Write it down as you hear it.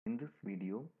In this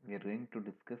video, we are going to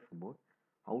discuss about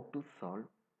how to solve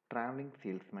traveling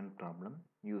salesman problem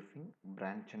using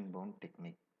branch and bound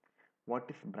technique. What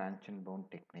is branch and bound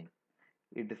technique?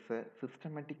 It is a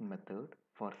systematic method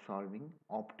for solving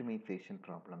optimization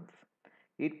problems.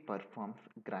 It performs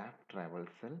graph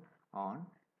traversal on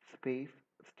space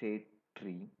state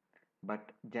tree but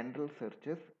general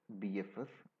searches BFS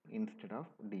instead of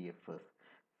DFS.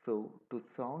 So to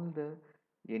solve the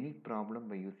any problem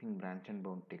by using branch and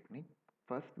bound technique,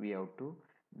 first we have to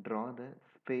draw the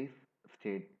space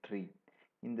state tree.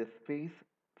 In the space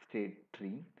state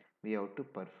tree, we have to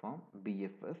perform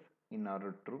BFS in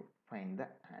order to find the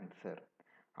answer.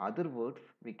 Other words,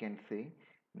 we can say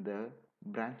the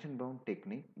branch and bound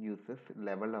technique uses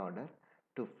level order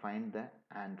to find the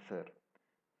answer.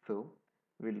 So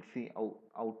we'll see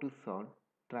how to solve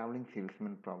traveling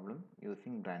salesman problem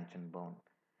using branch and bound.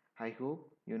 I hope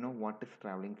you know what is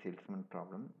traveling salesman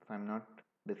problem. So I'm not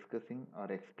discussing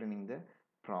or explaining the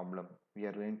problem. We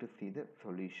are going to see the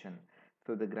solution.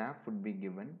 So the graph would be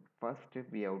given. First step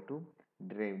we have to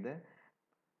derive the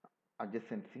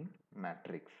adjacency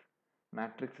matrix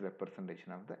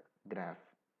representation of the graph.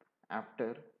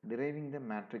 After deriving the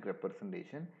matrix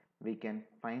representation, we can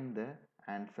find the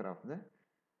answer of the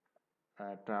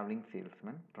traveling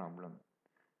salesman problem.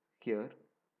 Here,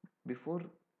 before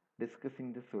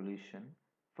discussing the solution,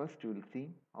 first we will see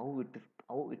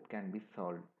how it can be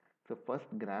solved. So first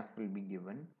graph will be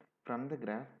given. From the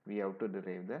graph, we have to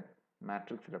derive the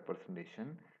matrix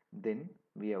representation. Then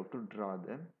we have to draw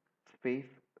the space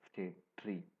state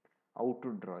tree. How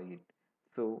to draw it?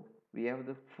 So we have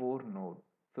the four nodes.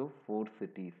 So four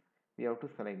cities. We have to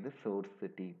select the source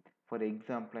city. For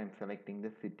example, I am selecting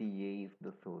the city A is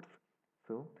the source.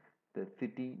 So the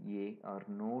city A or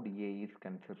node A is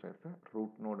considered as a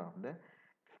root node of the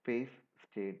space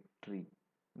state tree.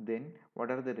 Then what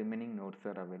are the remaining nodes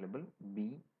are available?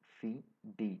 B, C,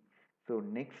 D. So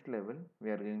next level we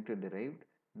are going to derive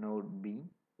node B,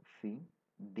 C,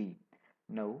 D.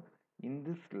 Now in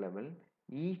this level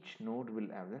each node will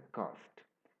have the cost.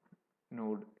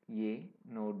 Node A,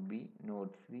 node B,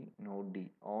 node C, node D.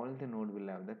 All the node will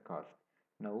have the cost.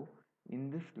 Now in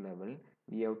this level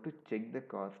we have to check the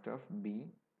cost of B,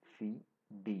 C,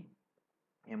 D.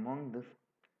 Among this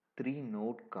three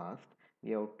node cost,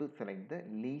 we have to select the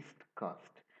least cost.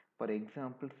 For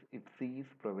example, if C is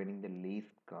providing the least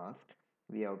cost,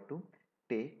 we have to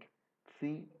take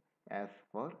C as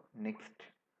for next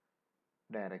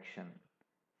direction.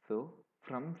 So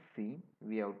from C,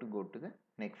 we have to go to the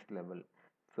next level.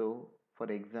 So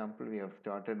for example, we have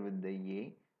started with the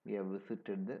A, we have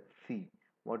visited the C.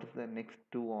 What is the next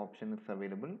two options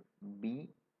available? B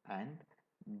and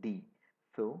D.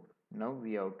 So now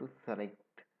we have to select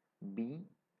B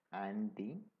and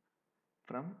D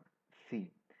from C.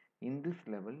 In this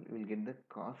level, we will get the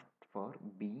cost for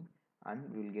B and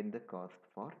we will get the cost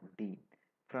for D.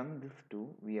 From this two,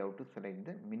 we have to select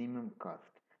the minimum cost.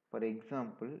 For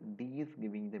example, D is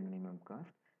giving the minimum cost.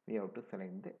 We have to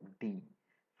select the D.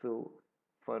 So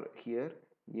for here,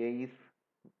 A is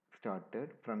started.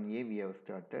 From A we have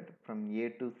started. From A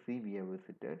to C we have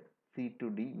visited. C to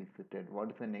D visited. What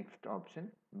is the next option?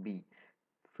 B.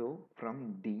 So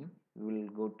from D we will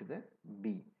go to the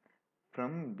B.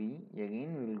 From B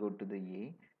again we will go to the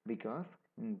A because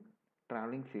in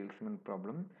traveling salesman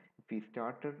problem if we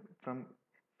started from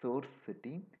source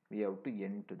city we have to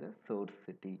end to the source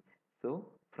city. So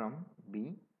from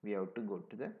B we have to go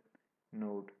to the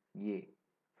node A.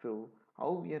 So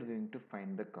how we are going to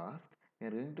find the cost? We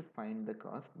are going to find the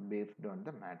cost based on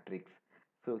the matrix.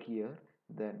 So here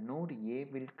the node A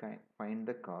will find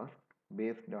the cost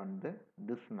based on the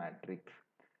this matrix.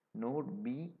 Node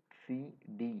B, C,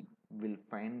 D will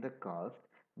find the cost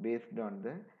based on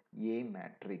the A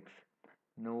matrix.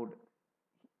 Node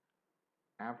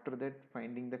After that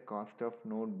finding the cost of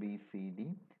node B, C, D,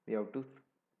 we have to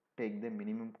take the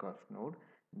minimum cost node.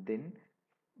 Then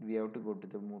we have to go to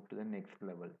the move to the next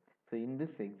level. So in this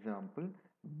example,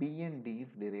 B and D is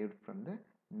derived from the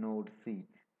node C.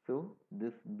 So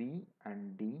this B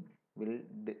and D will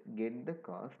get the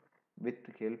cost with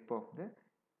help of the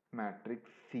matrix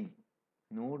C.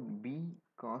 Node B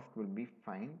cost will be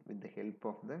found with the help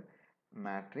of the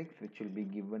matrix which will be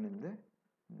given in the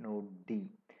node D.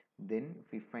 Then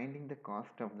we finding the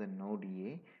cost of the node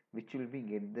A which will be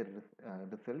get the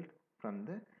result from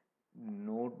the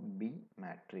node B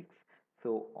matrix.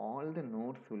 So all the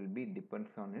nodes will be depends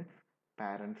on its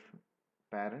parent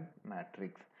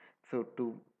matrix. So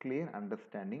to clear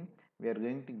understanding, we are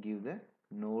going to give the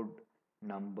node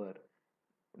number.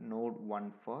 Node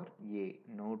 1 for A,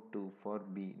 node 2 for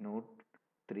B, node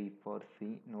 3 for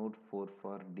C, node 4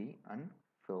 for D and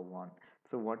so on.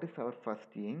 So what is our first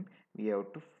aim? We have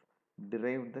to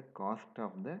derive the cost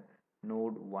of the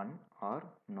node 1 or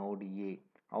node A.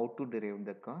 How to derive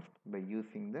the cost? By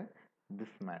using the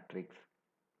this matrix.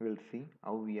 We'll see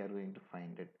how we are going to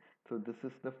find it. So this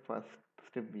is the first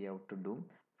step we have to do.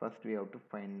 First we have to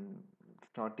find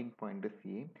starting point is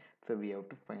A. So we have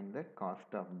to find the cost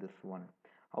of this one.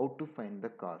 How to find the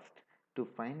cost? To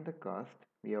find the cost,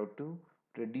 we have to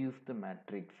reduce the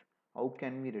matrix. How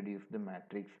can we reduce the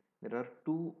matrix? There are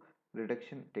two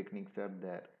reduction techniques are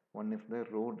there. One is the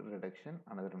row reduction,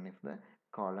 another one is the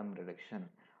column reduction.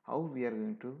 How we are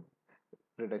going to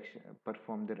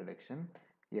perform the reduction?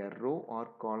 A row or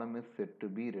column is said to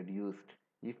be reduced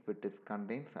if it is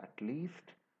contains at least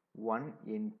one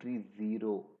entry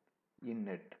 0 in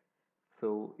it.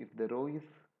 So if the row is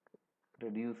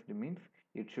reduced means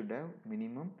it should have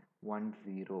minimum 1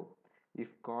 0. If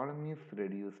column is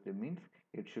reduced means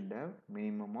it should have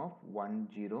minimum of 1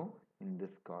 0 in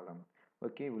this column.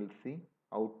 Okay, we'll see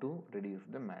how to reduce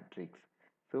the matrix.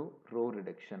 So row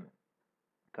reduction.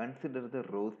 Consider the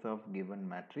rows of given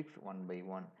matrix one by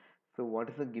one. So what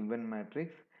is the given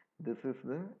matrix? This is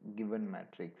the given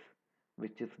matrix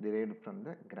which is derived from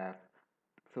the graph.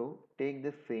 So take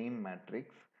the same matrix.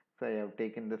 So I have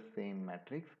taken the same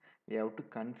matrix. We have to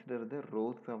consider the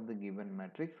rows of the given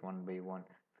matrix one by one.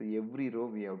 So every row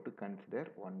we have to consider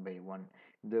one by one.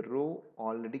 The row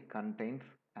already contains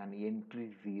an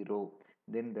entry 0.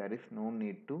 Then there is no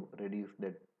need to reduce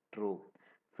that row.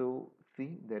 So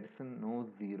see, there is a no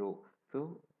 0.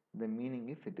 So the meaning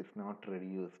is it is not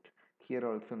reduced. Here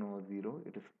also no 0.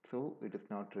 It is so it is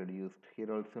not reduced.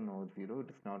 Here also no 0. It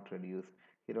is not reduced.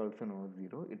 Here also no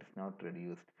 0. It is not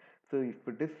reduced. So if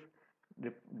it is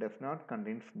if does not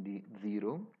contains the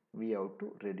 0, we have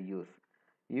to reduce.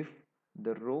 If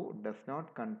the row does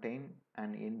not contain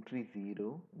an entry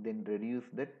 0, then reduce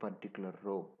that particular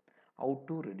row. How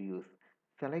to reduce?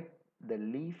 Select the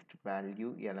least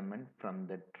value element from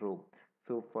that row.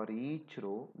 So for each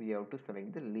row, we have to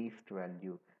select the least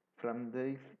value. From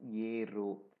this A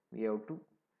row, we have to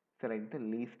select the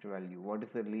least value. What is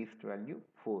the least value?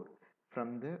 4.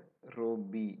 From the row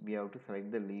B, we have to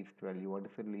select the least value. What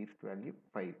is the least value?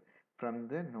 5. From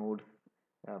the nodes,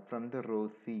 from the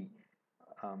row C,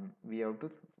 we have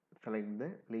to select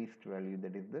the least value,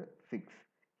 that is the 6.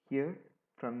 Here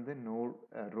from the node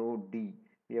row D,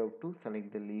 we have to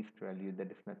select the least value,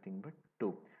 that is nothing but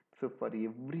 2. So for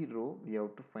every row we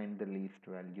have to find the least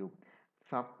value.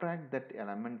 Subtract that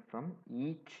element from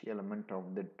each element of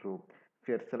that row. If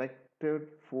you are selected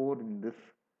 4 in this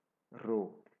row,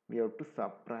 we have to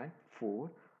subtract 4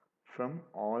 from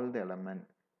all the element.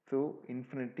 So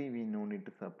infinity we no need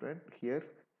to subtract. Here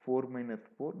 4 minus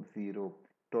 4 0,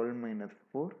 12 minus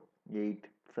 4 8,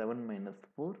 7 minus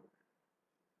 4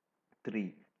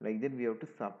 3. Like that we have to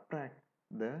subtract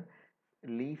the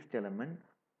least element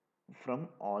from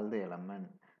all the element.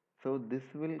 So this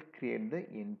will create the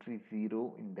entry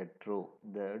 0 in that row,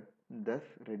 thus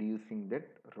reducing that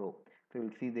row. So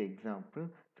we'll see the example.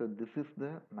 So this is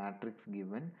the matrix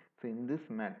given. So in this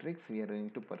matrix we are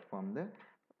going to perform the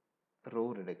row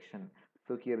reduction.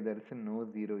 So here there is a no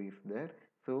 0 is there.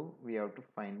 So we have to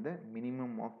find the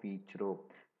minimum of each row.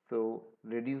 So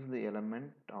reduce the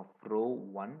element of row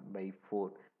 1 by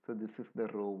 4. So this is the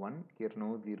row 1. Here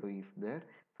no 0 is there.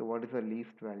 So what is the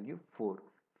least value? 4.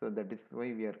 So that is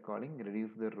why we are calling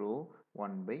reduce the row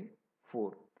 1 by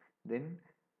 4. Then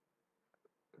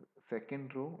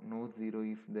second row no 0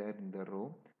 is there in the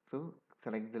row, so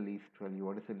select the least value.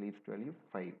 What is the least value?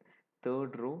 5.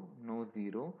 Third row no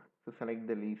 0, so select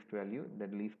the least value.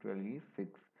 That least value is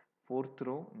 6. Fourth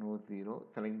row no 0,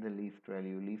 select the least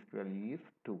value is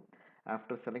 2.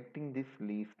 After selecting this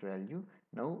least value,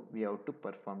 now we have to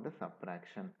perform the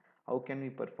subtraction. How can we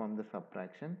perform the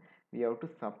subtraction? We have to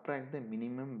subtract the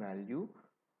minimum value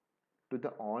to the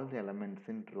all the elements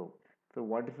in row. So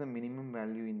what is the minimum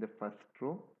value in the first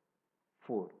row?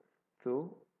 4.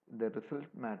 So the result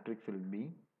matrix will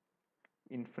be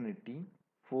infinity.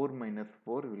 4 minus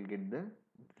 4 will get the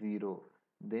 0.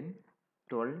 Then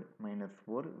 12 minus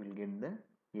 4 will get the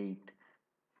 8.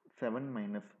 7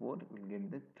 minus 4 will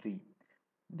get the 3.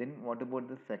 Then what about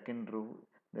the second row?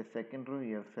 The second row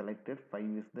you have selected 5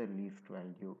 is the least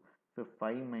value. So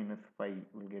 5 minus 5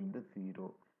 will get the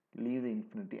 0. Leave the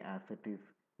infinity as it is.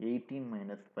 18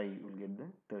 minus 5 will get the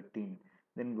 13.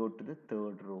 Then go to the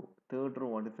third row. Third row,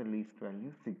 what is the least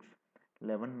value? 6.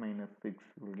 11 minus 6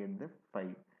 will get the 5.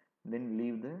 Then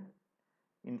leave the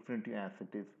infinity as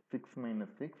it is. 6 minus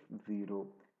 6, 0.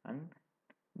 And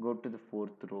go to the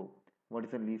fourth row. What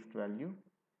is the least value?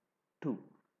 2.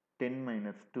 10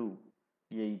 minus 2,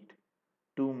 8.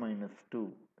 2 minus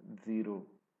 2, 0.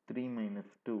 3 minus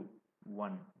 2,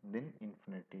 1, then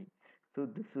infinity. So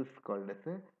this is called as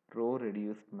a row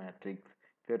reduced matrix.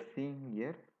 If you are seeing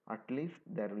here, at least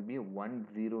there will be a 1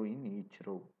 0 in each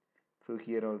row. So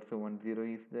here also 1 0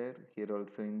 is there, here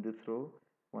also in this row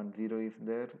 1 0 is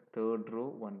there, third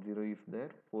row 1 0 is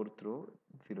there, fourth row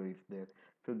 0 is there.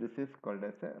 So this is called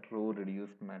as a row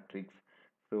reduced matrix.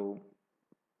 So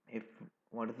if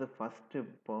what is the first step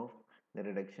of the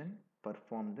reduction?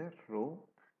 Perform the row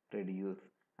reduce.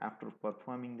 After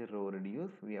performing the row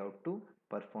reduce, we have to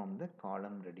perform the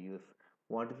column reduce.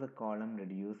 What is the column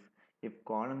reduce? If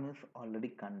column is already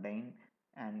contain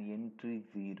an entry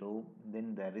 0,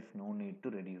 then there is no need to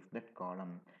reduce that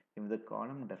column. If the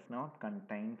column does not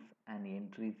contains an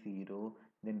entry 0,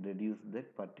 then reduce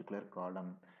that particular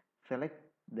column. Select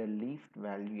the least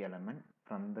value element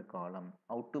from the column.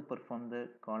 How to perform the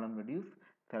column reduce?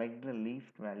 Select the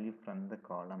least value from the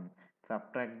column.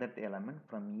 Subtract that element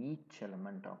from each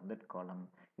element of that column.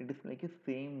 It is like a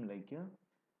same like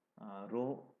a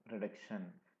row reduction.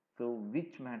 So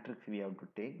which matrix we have to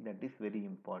take, that is very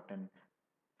important.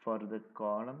 For the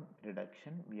column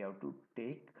reduction, we have to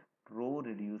take row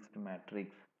reduced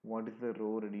matrix. What is the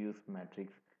row reduced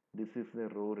matrix? This is the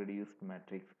row reduced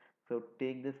matrix. So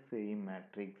take the same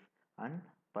matrix and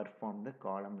perform the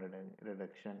column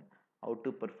reduction. How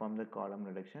to perform the column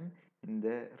reduction? In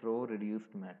the row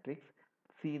reduced matrix,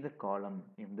 see the column.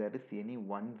 If there is any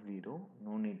 1 0,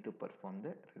 no need to perform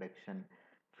the reduction.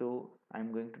 So I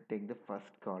am going to take the first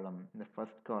column. In the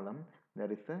first column,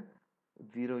 there is a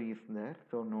 0 is there,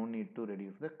 so no need to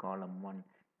reduce the column 1.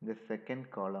 The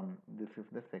second column, this is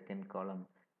the second column,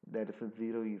 there is a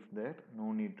 0 is there,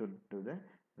 no need to do the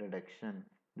reduction.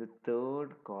 The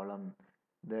third column,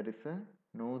 there is a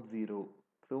no 0,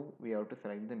 so we have to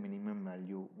select the minimum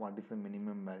value. What is the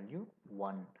minimum value?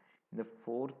 1. In the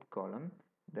fourth column,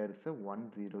 there is a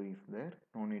 1 0 is there,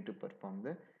 no need to perform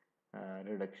the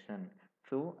reduction.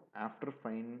 So after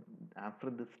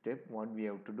this step, what we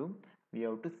have to do? We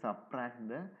have to subtract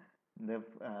the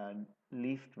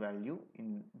least value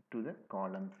into the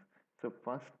columns. So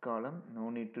first column, no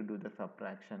need to do the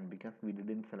subtraction because we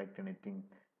didn't select anything.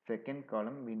 Second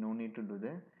column, we no need to do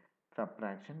the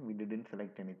subtraction, we didn't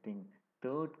select anything.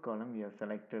 Third column, we have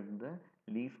selected the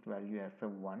least value as a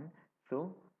 1.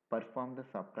 So perform the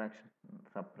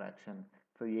subtraction.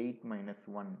 So 8 minus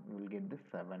 1 will get the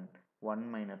 7.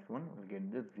 1 minus 1 will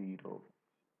get the 0.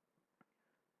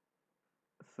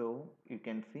 So you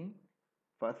can see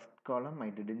first column I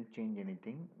didn't change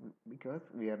anything because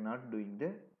we are not doing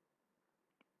the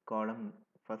column.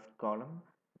 First column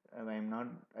I'm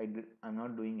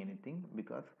not doing anything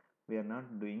because we are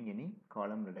not doing any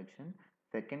column reduction.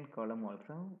 Second column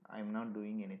also I'm not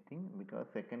doing anything because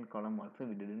second column also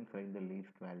we didn't select the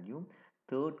least value.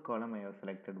 Third column I have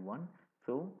selected 1,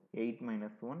 so 8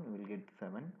 minus 1 will get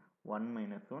 7. 1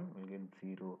 minus 1 will get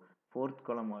 0. Fourth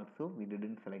column also we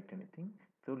didn't select anything,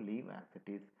 so leave as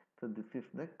it is. So this is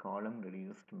the column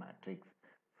reduced matrix.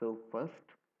 So first,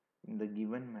 in the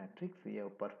given matrix, we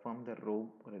have performed the row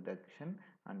reduction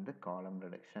and the column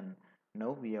reduction.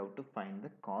 Now we have to find the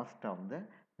cost of the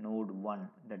node 1,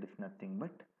 that is nothing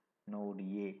but node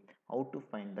A. How to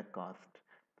find the cost?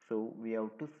 So we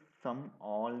have to sum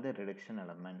all the reduction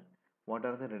element. What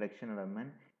are the reduction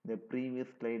element? The previous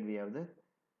slide we have the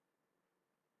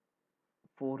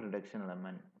 4 reduction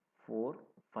element, 4,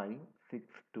 5, 6,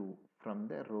 2 from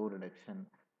the row reduction.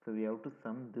 So we have to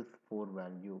sum this 4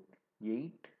 value,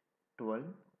 8, 12,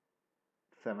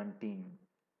 17.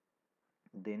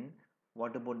 Then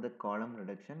what about the column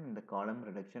reduction? In the column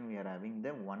reduction we are having the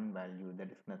 1 value, that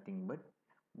is nothing but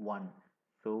 1.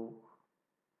 So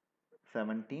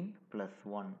 17 plus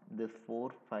 1, this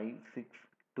 4, 5, 6,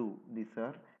 2, these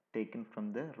are taken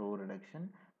from the row reduction,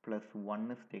 plus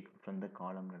 1 is taken from the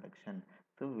column reduction.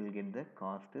 So we will get the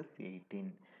cost is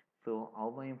 18. So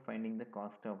how I am finding the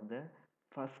cost of the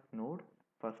first node?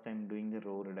 First I am doing the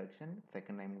row reduction,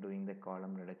 second I am doing the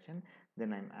column reduction,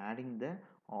 then I am adding the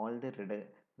all the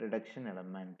reduction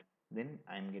element, then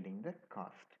I am getting the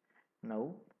cost.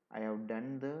 Now I have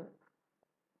done the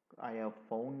I have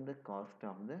found the cost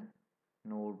of the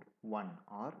node 1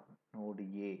 or node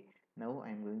A. Now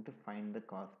I am going to find the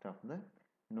cost of the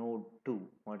node 2.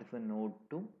 What is the node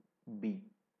 2? B.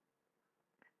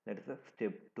 That is a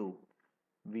step 2.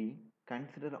 We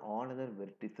consider all other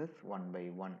vertices one by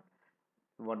one.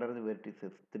 What are the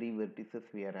vertices? 3 vertices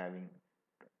we are having.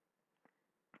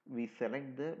 We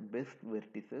select the best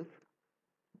vertices.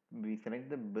 We select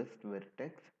the best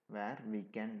vertex where we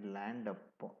can land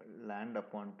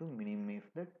upon to minimize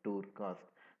the tour cost.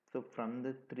 So from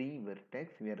the 3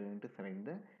 vertex we are going to select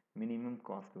the minimum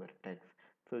cost vertex.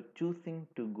 So choosing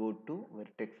to go to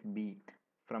vertex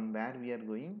where we are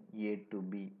going? A to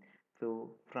B.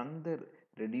 So from the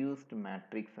reduced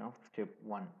matrix of step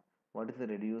 1, what is the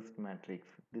reduced matrix?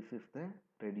 This is the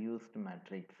reduced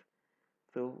matrix.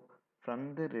 So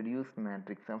from the reduced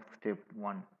matrix of step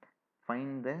 1,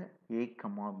 find the A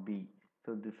comma B.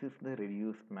 So this is the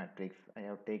reduced matrix I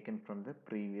have taken from the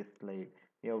previous slide.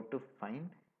 You have to find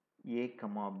A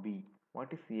comma B.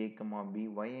 What is A comma B?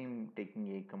 Why I am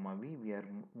taking A comma B? We are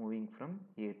moving from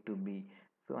A to B.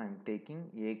 So I am taking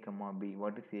A comma B.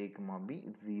 What is A comma B?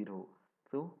 0.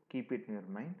 So keep it in your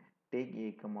mind. Take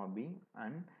A comma B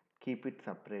and keep it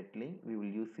separately. We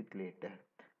will use it later.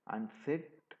 And set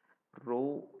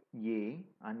row A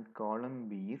and column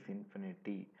B is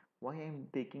infinity. Why I am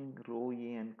taking row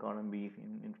A and column B is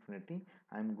infinity?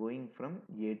 I am going from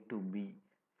A to B.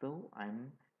 So I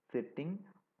am setting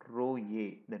row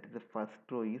A, that is the first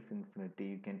row is infinity.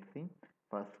 You can see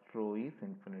first row is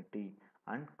infinity,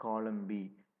 and column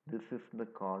B, this is the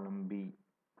column B.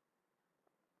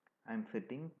 I am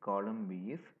setting column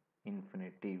B is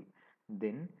infinity.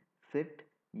 Then set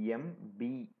M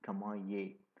B comma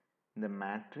A. In the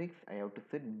matrix I have to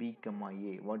set B comma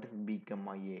A. What is B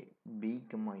comma A? B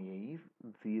comma A is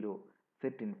 0.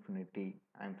 Set infinity.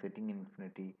 I am setting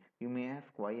infinity. You may ask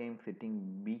why I am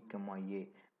setting B comma A.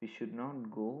 We should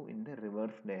not go in the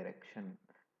reverse direction.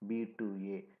 B to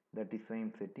A. That is why I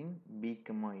am setting B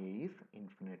comma A is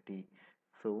infinity.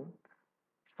 So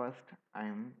first I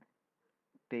am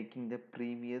taking the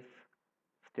previous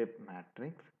step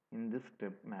matrix. In this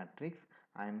step matrix,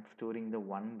 I am storing the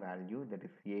one value, that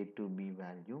is A to B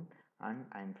value, and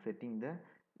I am setting the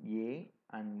A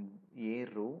and A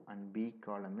row and B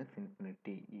column is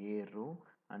infinity. A row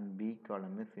and B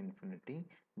column is infinity.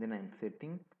 Then I am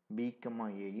setting B comma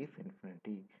A is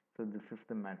infinity. So this is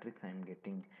the matrix I am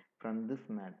getting. From this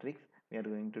matrix, we are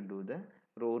going to do the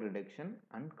row reduction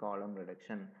and column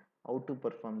reduction. How to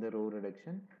perform the row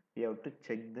reduction? We have to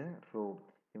check the row.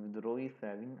 If the row is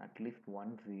having at least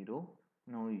one 0,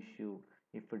 no issue.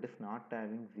 If it is not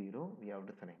having 0, we have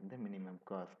to select the minimum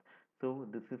cost. So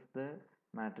this is the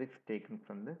matrix taken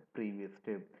from the previous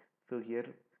step. So here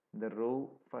the row,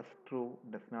 first row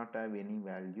does not have any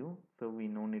value, so we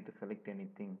no need to select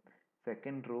anything.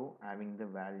 Second row having the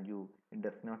value, it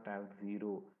does not have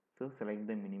 0, so select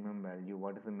the minimum value.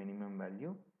 What is the minimum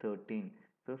value? 13.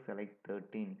 So select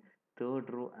 13. Third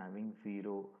row having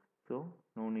 0, so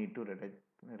no need to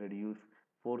reduce.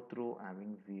 Fourth row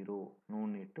having 0, no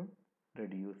need to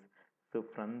reduce. So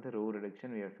from the row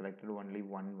reduction we have selected only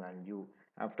one value.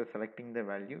 After selecting the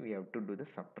value we have to do the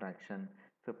subtraction.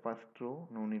 So first row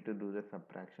no need to do the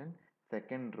subtraction.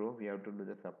 Second row we have to do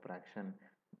the subtraction.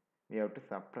 We have to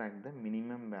subtract the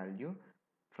minimum value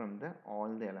from the all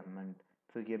the element.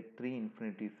 So here three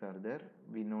infinities are there,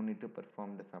 we no need to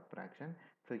perform the subtraction.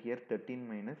 So here 13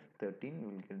 minus 13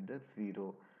 will get the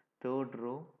 0. Third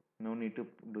row no need to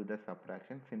do the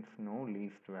subtraction since no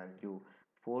least value.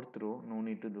 Fourth row no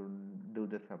need to do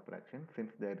the subtraction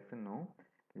since there is no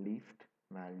least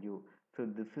value. So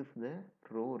this is the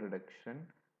row reduction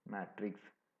matrix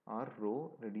or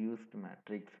row reduced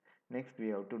matrix. Next we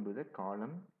have to do the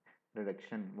column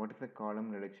reduction. What is the column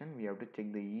reduction? We have to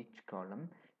check the each column.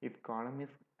 If column is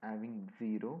having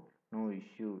 0, no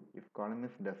issue. If column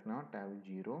is does not have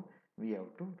 0, we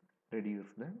have to reduce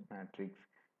the matrix.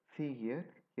 See here,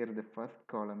 the first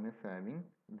column is having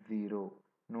 0,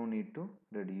 no need to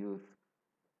reduce.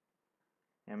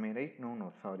 Am I right? No,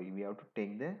 no, sorry. We have to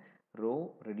take the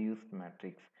row reduced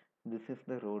matrix. This is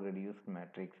the row reduced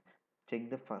matrix. Check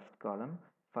the first column.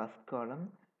 First column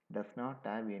does not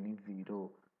have any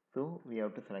 0. So we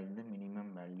have to select the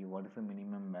minimum value. What is the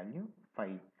minimum value? 5.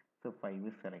 So 5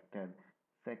 is selected.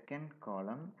 Second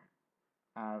column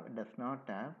does not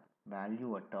have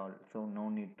value at all. So no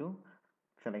need to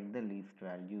select the least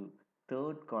value.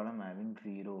 Third column having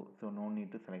 0, so no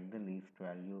need to select the least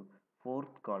value. Fourth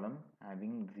column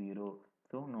having 0,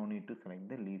 so no need to select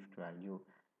the least value.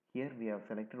 Here we have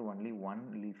selected only one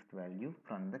least value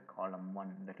from the column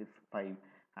 1, that is 5.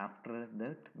 After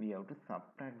that we have to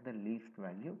subtract the least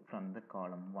value from the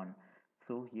column 1.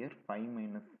 So here 5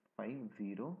 minus 5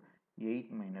 0,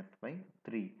 8 minus 5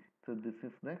 3. So this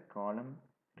is the column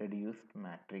reduced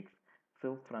matrix.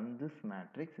 So from this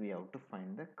matrix we have to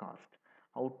find the cost.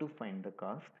 How to find the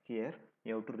cost? Here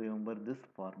you have to remember this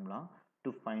formula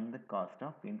to find the cost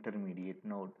of intermediate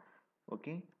node.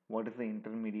 Okay, what is the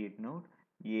intermediate node?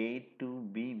 A to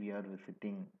B we are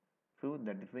visiting. So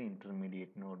that is the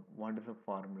intermediate node. What is the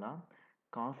formula?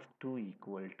 Cost 2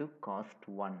 equal to cost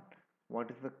 1. What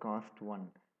is the cost 1?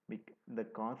 The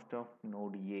cost of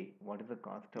node A. What is the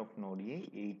cost of node A?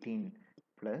 18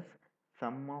 plus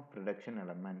sum of reduction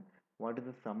element. What is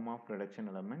the sum of reduction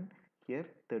element? Here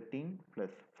 13 plus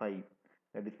 5,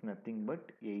 that is nothing but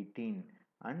 18,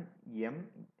 and M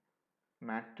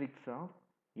matrix of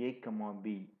A comma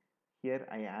B. Here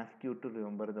I ask you to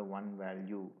remember the one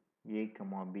value A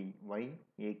comma B. Why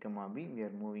A comma B? We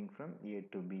are moving from A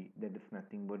to B. That is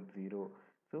nothing but 0.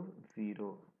 So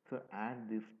 0. So add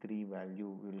this 3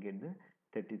 value, we will get the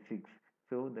 36.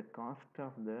 So the cost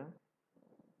of the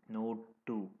node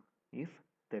 2 is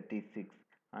 36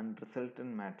 and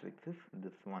resultant matrix is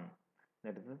this one.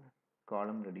 That is a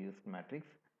column reduced matrix.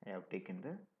 I have taken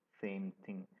the same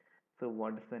thing. So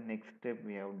what is the next step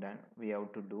we have done? We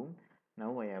have to do.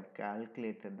 Now I have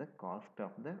calculated the cost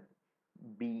of the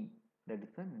B, that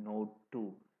is a node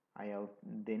 2. I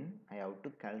have to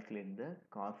calculate the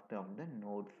cost of the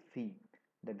node C,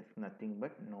 that is nothing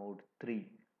but node 3.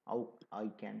 How I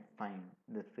can find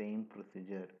the same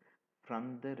procedure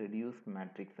from the reduced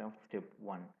matrix of step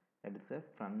 1, that is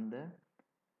from the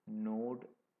node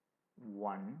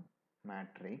 1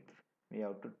 matrix we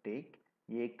have to take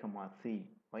A comma C.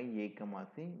 Why A comma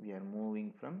C? We are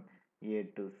moving from A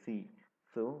to C,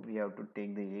 so we have to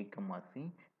take the A comma C.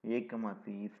 A comma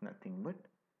C is nothing but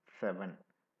 7,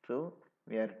 so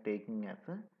we are taking as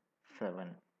a 7.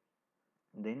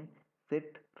 Then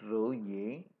set row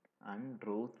A and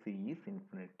row C is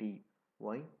infinity.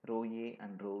 Why row A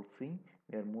and row C?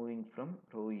 We are moving from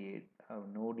row A,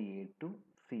 node A to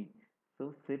C.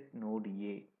 So set node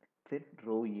A, set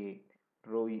row A,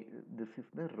 row A, this is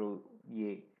the row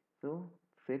A. So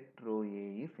set row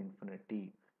A is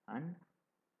infinity and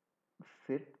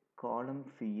set column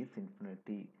C is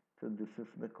infinity. So this is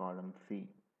the column C.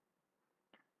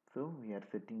 So we are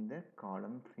setting the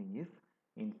column C is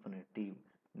infinity.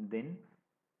 Then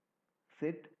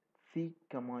set C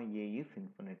comma A is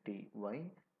infinity. Why?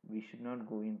 We should not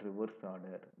go in reverse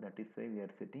order. That is why we are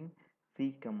setting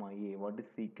C comma A. What is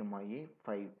C comma A?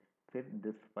 5. Set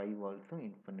this 5 also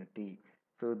infinity.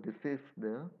 So this is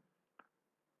the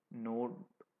node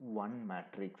 1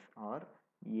 matrix or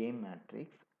A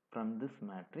matrix. From this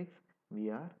matrix we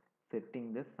are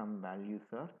setting the some values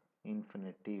are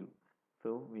infinity.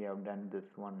 So we have done this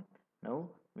one. Now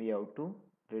we have to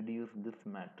reduce this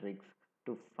matrix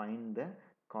to find the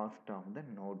cost of the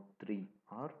node 3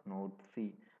 or node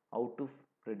C. How to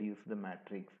reduce the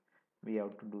matrix? We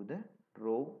have to do the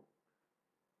row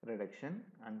reduction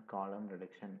and column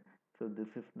reduction. So this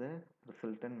is the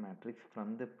resultant matrix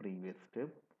from the previous step.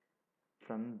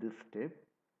 From this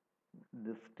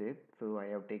step, so I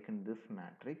have taken this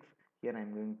matrix. Here I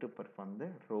am going to perform the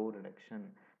row reduction.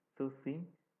 So see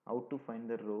how to find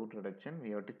the row reduction. We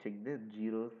have to check the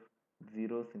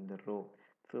zeros in the row.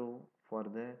 So for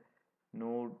the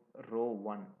node row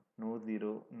 1, no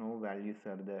zero, no values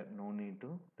are there, no need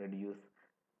to reduce.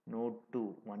 Node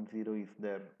 2, 1 0 is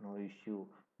there, no issue.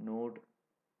 Node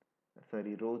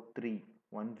row 3,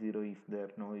 1 0 is there,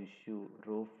 no issue.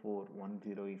 Row 4, 1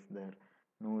 0 is there,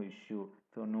 no issue.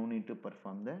 So no need to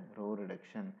perform the row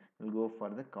reduction. We'll go for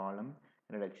the column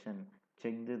reduction.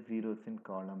 Check the zeros in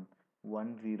column.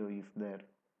 1 0 is there,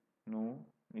 no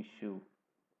issue.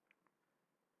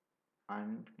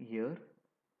 And here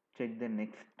check the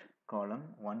next column.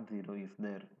 1 0 is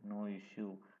there, no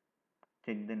issue.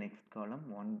 Check the next column.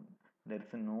 One, there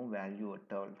is no value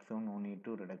at all, so no need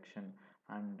to reduction.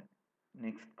 And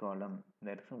next column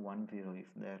there is a 1 0 is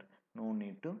there, no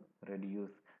need to reduce.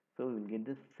 So we will get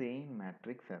the same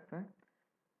matrix as a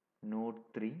node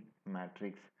 3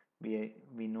 matrix.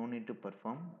 We no need to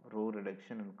perform row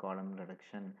reduction and column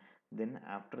reduction. Then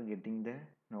after getting the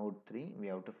node 3 we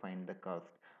have to find the cost.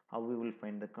 How we will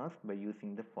find the cost? By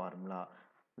using the formula.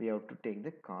 We have to take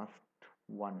the cost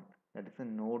 1, that is a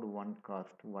node 1 cost.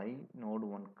 Why node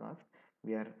 1 cost?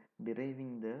 We are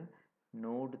deriving the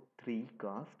node 3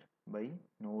 cost by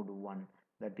node 1.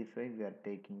 That is why we are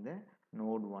taking the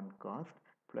node 1 cost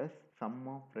plus sum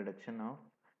of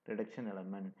reduction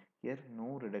element. Here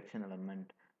no reduction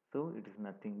element, so it is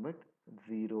nothing but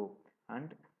 0.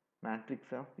 And matrix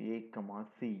of A comma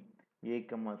C, A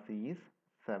comma C is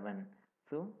 7,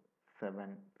 so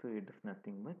 7, so it is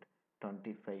nothing but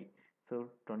 25. So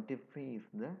 25 is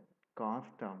the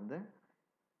cost of the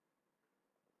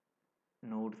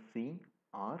node C,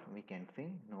 or we can say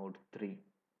node 3.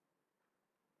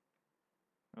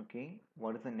 Okay,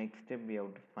 what is the next step we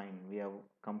have to find? We have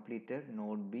completed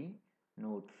node B,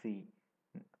 node C.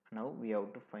 Now we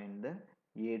have to find the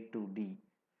A to D.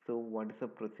 So what is the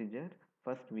procedure?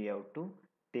 First we have to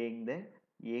take the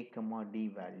A comma D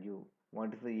value.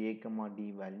 What is the A comma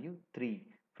D value? 3.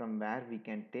 From where we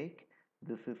can take?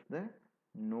 This is the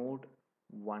node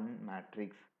 1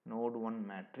 matrix. Node 1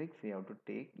 matrix we have to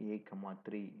take A comma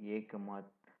 3. A comma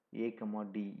a comma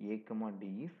d. A comma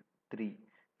d is 3.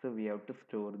 So we have to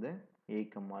store the a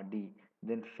comma d.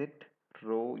 Then set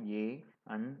row a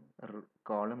and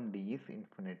column d is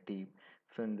infinity.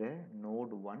 So in the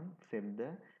node 1 set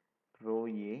the row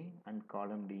a and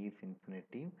column d is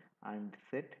infinity, and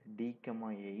set d comma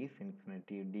a is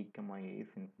infinity. D comma a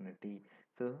is infinity.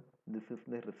 So this is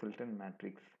the resultant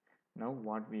matrix. Now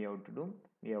what we have to do,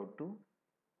 we have to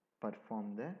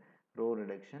perform the row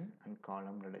reduction and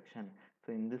column reduction.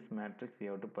 So in this matrix we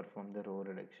have to perform the row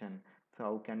reduction. So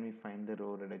how can we find the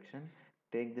row reduction?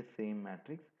 Take the same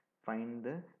matrix, find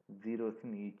the zeros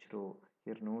in each row.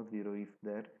 Here no zero is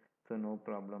there, so no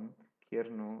problem. Here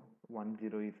no 1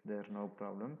 0 is there, no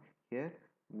problem. Here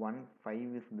 1 5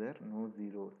 is there, no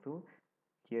zero. So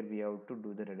here we have to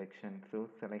do the reduction. So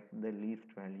select the least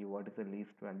value. What is the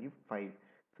least value? 5.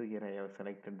 So here I have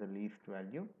selected the least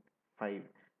value 5.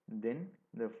 Then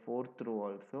the fourth row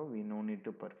also we no need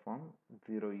to perform,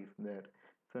 0 is there.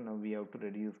 So now we have to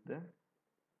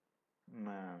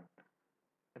uh,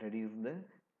 reduce the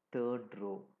third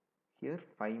row. Here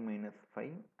 5 minus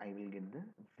 5, I will get the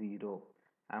 0.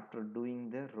 After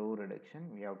doing the row reduction,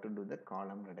 we have to do the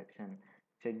column reduction.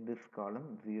 Check this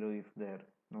column, 0 is there,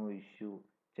 no issue.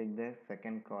 Check the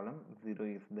second column, 0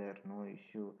 is there, no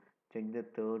issue. Check the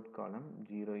third column,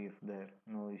 0 is there,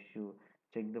 no issue.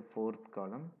 Check the fourth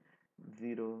column,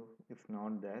 0 is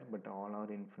not there, but all are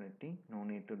infinity, no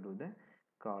need to do the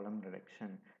column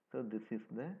reduction. So this is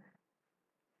the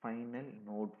final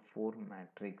node 4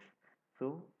 matrix.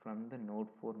 So from the node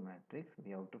 4 matrix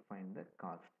we have to find the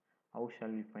cost. How shall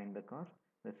we find the cost?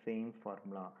 The same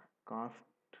formula. Cost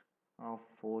of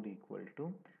 4 equal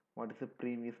to, what is the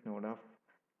previous node of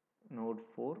node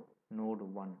 4? Node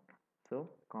 1. So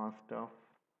cost of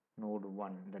node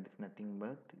 1, that is nothing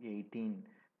but 18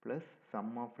 plus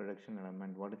sum of reduction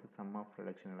element. What is the sum of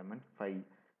reduction element? 5.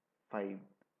 5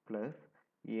 plus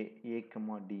a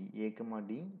comma d. A comma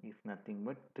d is nothing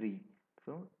but 3.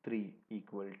 So 3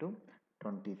 equal to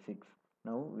 26.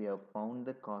 Now we have found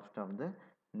the cost of the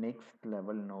next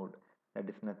level node, that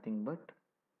is nothing but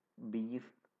b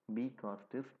cost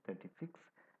is 36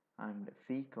 and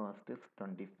c cost is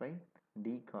 25,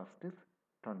 d cost is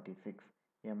 26.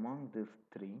 Among these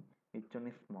three, which one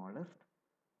is smallest?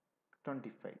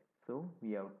 25. So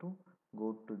we have to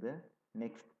go to the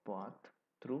next path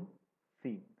through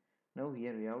C. Now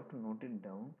here we have to note it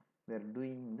down. We are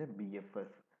doing the BFS.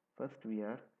 First we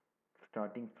are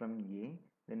starting from A,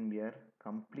 then we are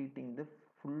completing the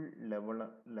full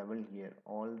level here,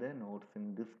 all the nodes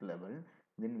in this level,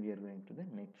 then we are going to the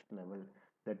next level.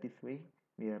 That is why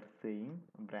we are saying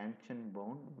branch and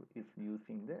bound is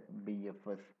using the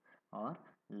BFS or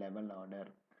level order.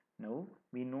 Now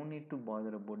we no need to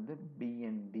bother about the B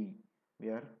and D. We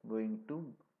are going to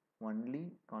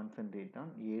only concentrate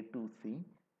on A to C.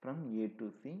 From A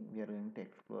to C we are going to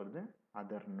explore the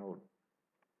other node.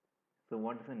 So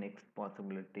what is the next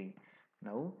possibility?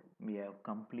 Now we have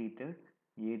completed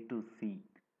A to C.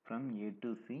 From A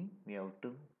to C we have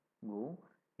to go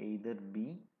either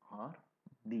B or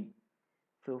D.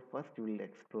 So first we will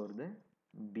explore the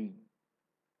B.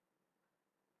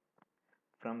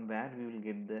 From where we will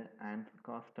get the answer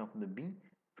cost of the B?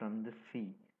 From the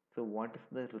C. So what is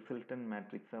the resultant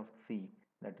matrix of C?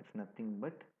 That is nothing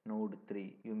but node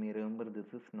 3. You may remember this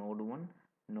is node 1,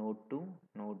 node 2,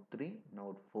 node 3,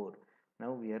 node 4.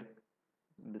 Now we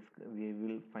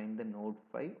will find the node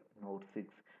 5, node 6.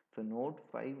 So node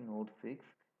 5, node 6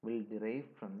 will derive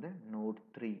from the node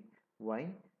 3. Why?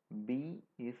 B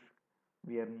is,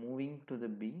 we are moving to the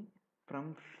B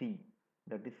from C.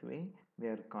 That is why we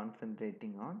are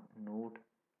concentrating on node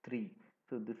 3.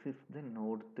 So this is the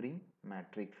node 3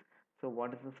 matrix. So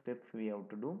what is the steps we have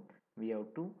to do? We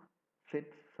have to set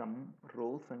some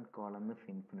rows and columns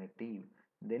infinitive.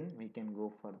 Then we can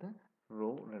go for the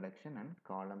row reduction and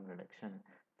column reduction.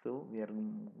 So we are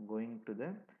going to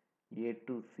the A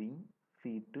to C,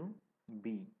 C to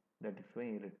B. That is why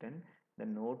I written the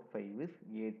node 5 is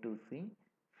A to C,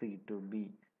 C to B.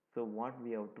 So what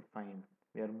we have to find?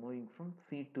 We are moving from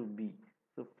C to B.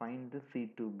 So find the C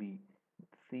to B.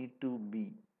 C to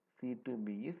B. C to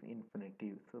B is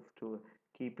infinitive. So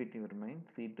keep it in your mind.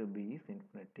 C to B is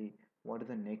infinitive. What is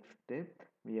the next step?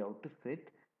 We have to set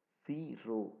C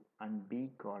row and B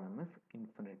column is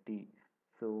infinity.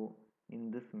 So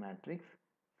in this matrix,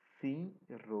 C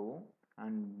row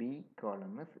and B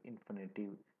column is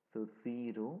infinitive. So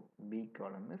C row, B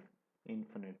column is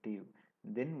infinitive.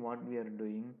 Then what we are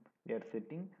doing? We are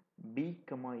setting B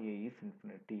comma A is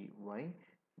infinity. Why?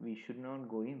 We should not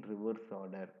go in reverse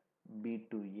order. B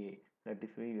to A. That is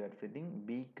why we are setting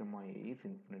B comma A is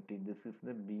infinity. This is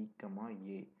the B comma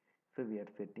A. So we are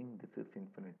setting this is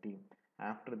infinity.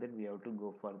 After that we have to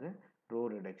go for the row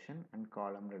reduction and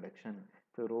column reduction.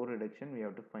 So row reduction we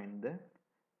have to find the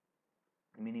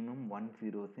minimum one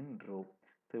zeros in row.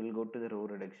 So we'll go to the row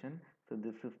reduction. So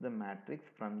this is the matrix.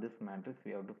 From this matrix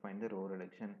we have to find the row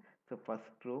reduction. So first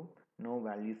row no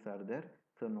values are there,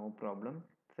 so no problem.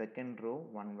 Second row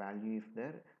one value is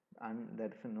there and there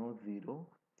is no zero.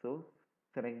 So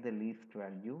select the least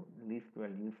value. Least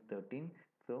value is 13.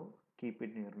 So keep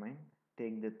it in your mind.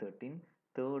 Take the 13.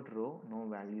 Third row no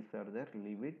values are there.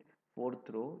 Leave it. Fourth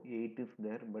row 8 is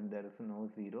there but there is no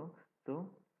zero. So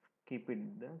keep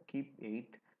 8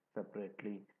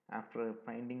 separately. After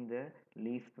finding the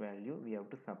least value we have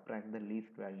to subtract the least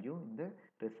value in the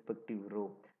respective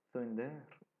row. So in the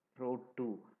row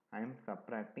 2 I am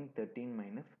subtracting 13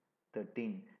 minus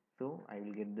 13, so I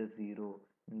will get the 0.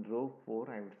 In row 4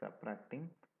 I will subtracting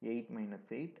 8 minus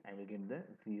 8, I will get the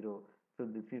 0. So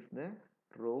this is the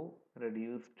row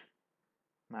reduced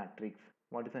matrix.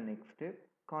 What is the next step?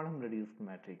 Column reduced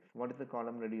matrix. What is the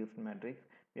column reduced matrix?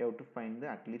 We have to find the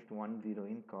at least one zero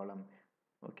in column.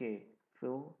 Okay,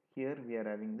 so here we are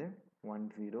having the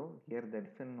 1 0. Here there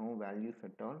is no values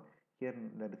at all. Here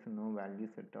there is no values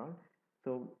at all.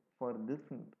 So for this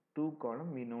two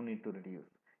column we no need to reduce.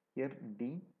 Here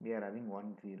D we are having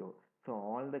 1 0. So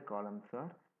all the columns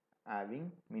are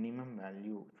having minimum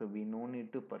value. So we no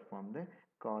need to perform the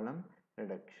column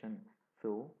reduction.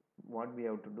 So what we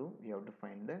have to do? We have to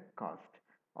find the cost.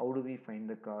 How do we find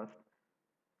the cost?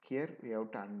 Here we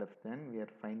have to understand we are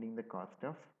finding the cost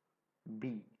of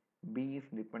B. B is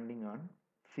depending on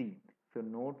C. So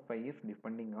node 5 is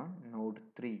depending on node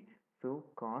 3. So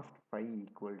cost 5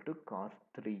 equal to cost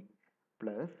 3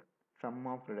 plus sum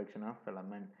of reduction of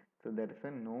element. So there is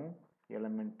a no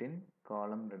element in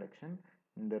column reduction.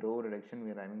 In the row reduction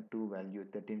we are having two values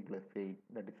 13 plus 8.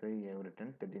 That is why we have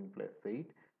written 13 plus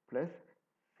 8 plus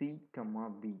C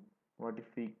comma B. What is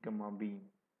C comma B?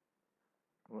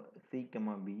 C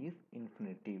comma B is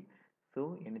infinitive.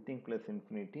 So anything plus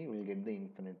infinity will get the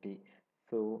infinity.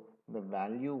 So the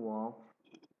value of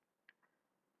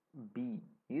B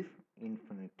is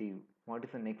infinitive. What is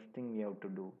the next thing we have to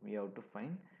do? We have to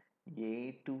find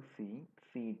A to C,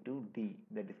 C to D.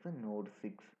 That is the node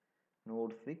 6.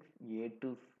 Node 6, A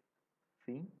to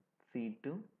C, C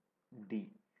to D.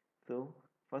 So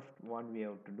first what we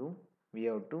have to do? We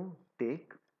have to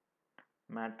take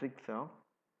matrix of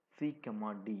C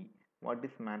comma D. What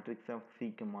is matrix of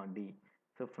C comma D?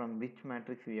 So from which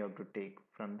matrix we have to take?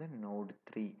 From the node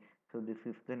 3. So this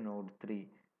is the node 3.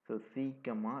 So C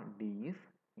comma D is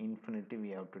infinity we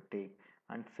have to take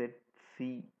and set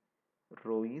C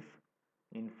row is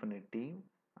infinity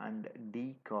and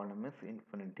D column is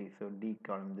infinity. So D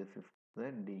column, this is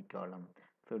the D column.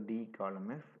 So D column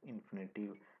is infinity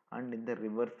and in the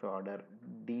reverse order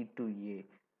D to A.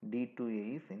 D to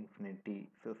A is infinity.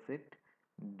 So set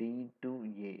D to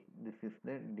A. This is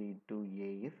the D to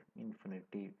A is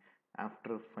infinity.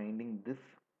 After finding this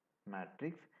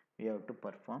matrix, we have to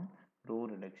perform row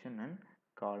reduction and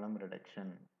column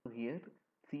reduction. So here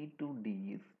C to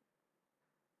D is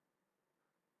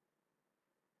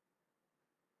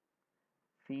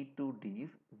C to D is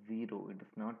 0. It is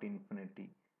not infinity.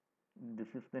 This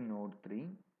is the node 3.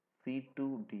 C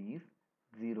to D is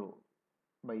 0.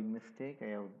 By mistake I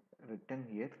have written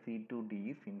here C to D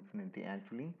is infinity.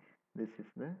 Actually this is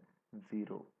the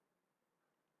 0.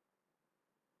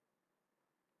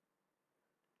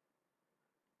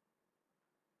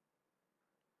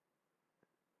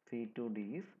 C to D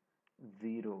is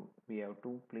 0. We have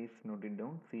to please note it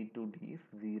down. C to D is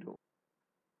 0.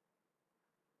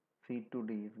 C to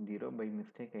D is 0. By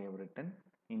mistake I have written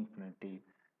infinity.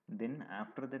 Then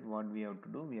after that what we have to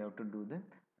do? We have to do the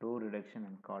row reduction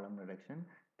and column reduction.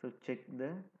 So check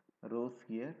the rows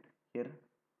here.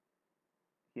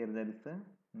 Here there is a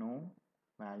no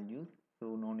values,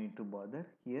 so no need to bother.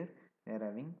 Here we are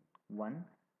having 1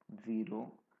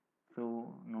 0,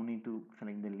 so no need to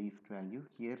select the least value.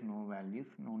 Here no values,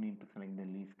 no need to select the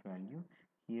least value.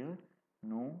 Here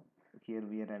no, here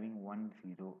we are having 1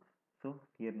 0, so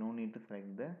here no need to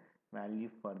select the value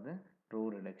for the row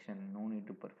reduction, no need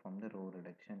to perform the row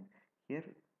reduction. Here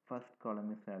first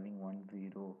column is having 1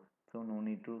 0, so no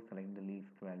need to select the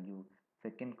least value.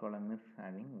 Second column is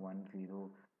having 1 0,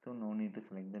 so no need to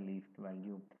select the least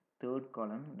value. Third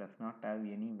column does not have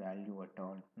any value at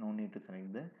all, no need to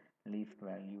select the least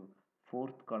value.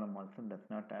 Fourth column also does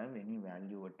not have any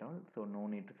value at all, so no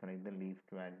need to select the least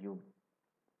value.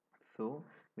 So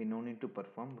we no need to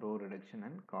perform row reduction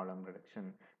and column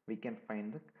reduction. We can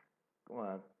find the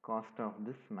cost of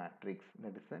this matrix,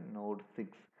 that is a node 6.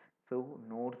 So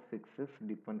node 6 is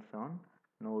depends on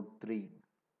node 3.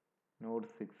 Node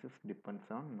 6 is depends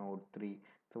on node 3.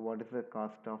 So what is the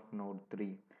cost of node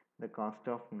 3? The cost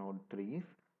of node 3 is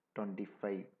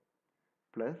 25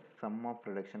 plus sum of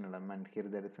reduction element. Here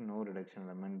there is no reduction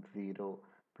element 0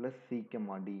 plus C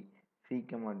comma D. C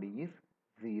comma D is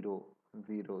 0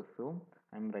 0. So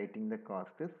I am writing the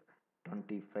cost is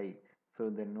 25. So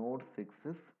the node 6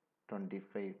 is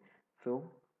 25. So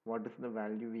what is the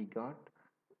value we got?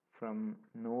 From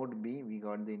node B we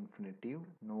got the infinitive,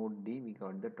 node D we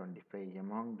got the 25.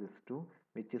 Among these two,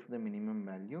 which is the minimum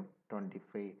value?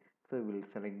 25. So we will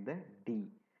select the D.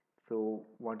 So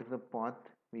what is the path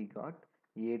we got?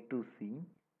 A to C,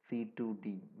 C to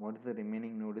D. What is the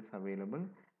remaining node is available?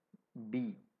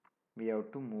 B. We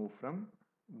have to move from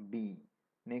B.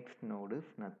 Next node is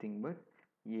nothing but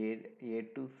A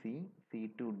to C, C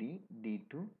to D, D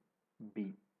to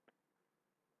B.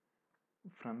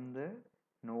 From the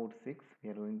node 6 we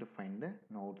are going to find the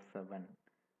node 7,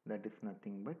 that is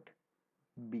nothing but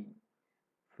B.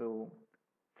 So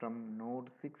from node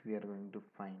 6 we are going to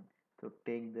find, so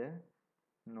take the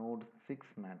node 6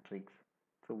 matrix.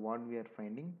 So what we are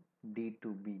finding? D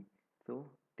to B. So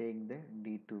take the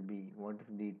D to B. What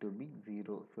is D to B?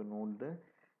 0. So note the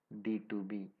D to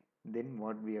B. Then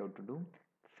what we have to do?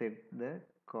 Set the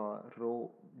row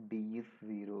D is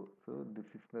 0. So this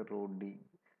is the row D.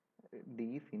 D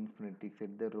is infinity.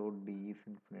 Set the row D is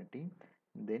infinity.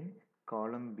 Then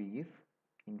column B is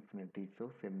infinity.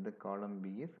 So set the column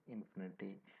B is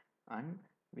infinity. And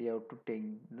we have to take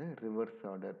the reverse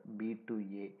order B to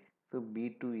A. So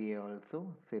B to A also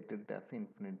set it as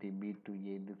infinity. B to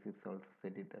A, this is also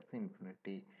set it as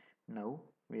infinity. Now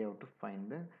we have to find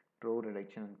the row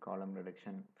reduction and column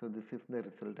reduction. So this is the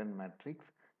resultant matrix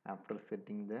after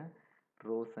setting the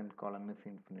rows and column is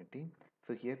infinity.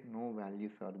 So here no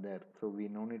values are there. So we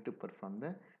no need to perform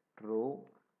the row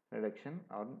reduction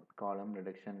or column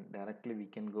reduction. Directly we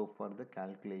can go for the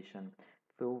calculation.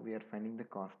 So we are finding the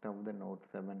cost of the node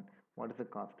 7. What is the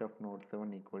cost of node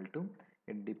 7 equal to?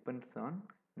 It depends on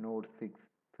node 6.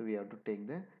 So we have to take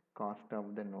the cost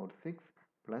of the node 6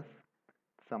 plus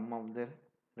sum of the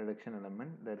reduction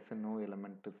element. There is no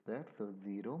element is there. So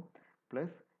 0 plus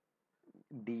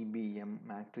dbm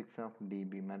matrix of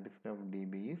db. Matrix of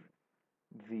db is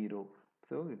 0.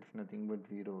 So it's nothing but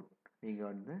 0. We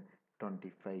got the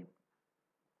 25.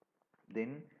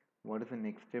 Then what is the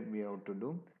next step we have to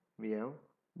do? We have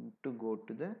to go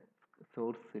to the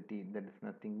source city, that is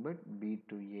nothing but B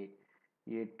to A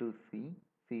to C,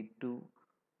 C to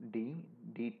D,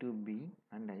 D to B,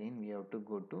 and again we have to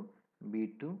go to B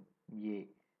to A.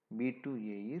 B to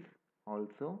A is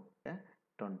also a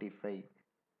 25.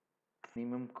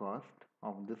 Minimum cost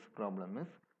of this problem is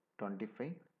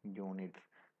 25 units.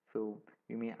 So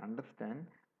you may understand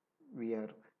we are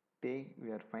we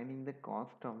are finding the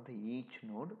cost of the each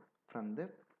node from the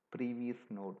previous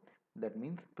node, that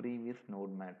means previous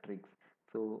node matrix.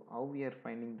 So how we are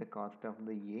finding the cost of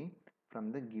the A?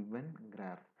 From the given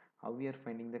graph. How we are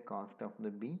finding the cost of the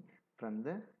B? From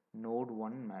the node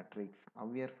 1 matrix. How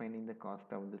we are finding the cost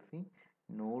of the C?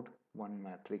 Node 1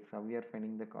 matrix. How we are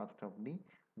finding the cost of D?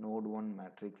 Node 1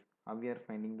 matrix. How we are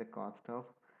finding the cost of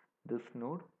this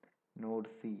node? Node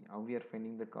C. How we are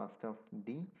finding the cost of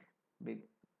D?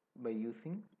 By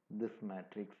using this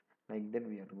matrix. Like that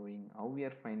we are going. How we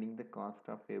are finding the cost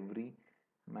of every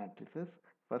matrices?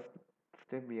 First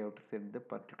step we have to set the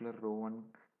particular row 1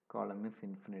 column is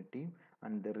infinity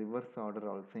and the reverse order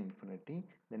also infinity.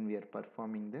 Then we are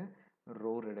performing the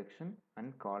row reduction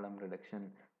and column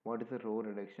reduction. What is the row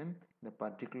reduction? The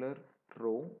particular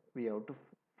row we have to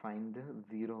find the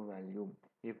 0 value.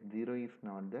 If 0 is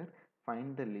not there,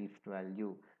 find the least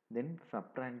value. Then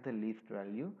subtract the least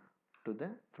value to the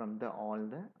from the all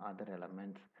the other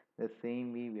elements. The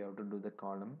same way we have to do the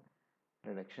column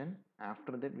reduction.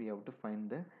 After that we have to find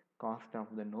the cost of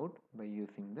the node by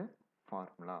using the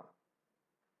formula.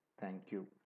 Thank you.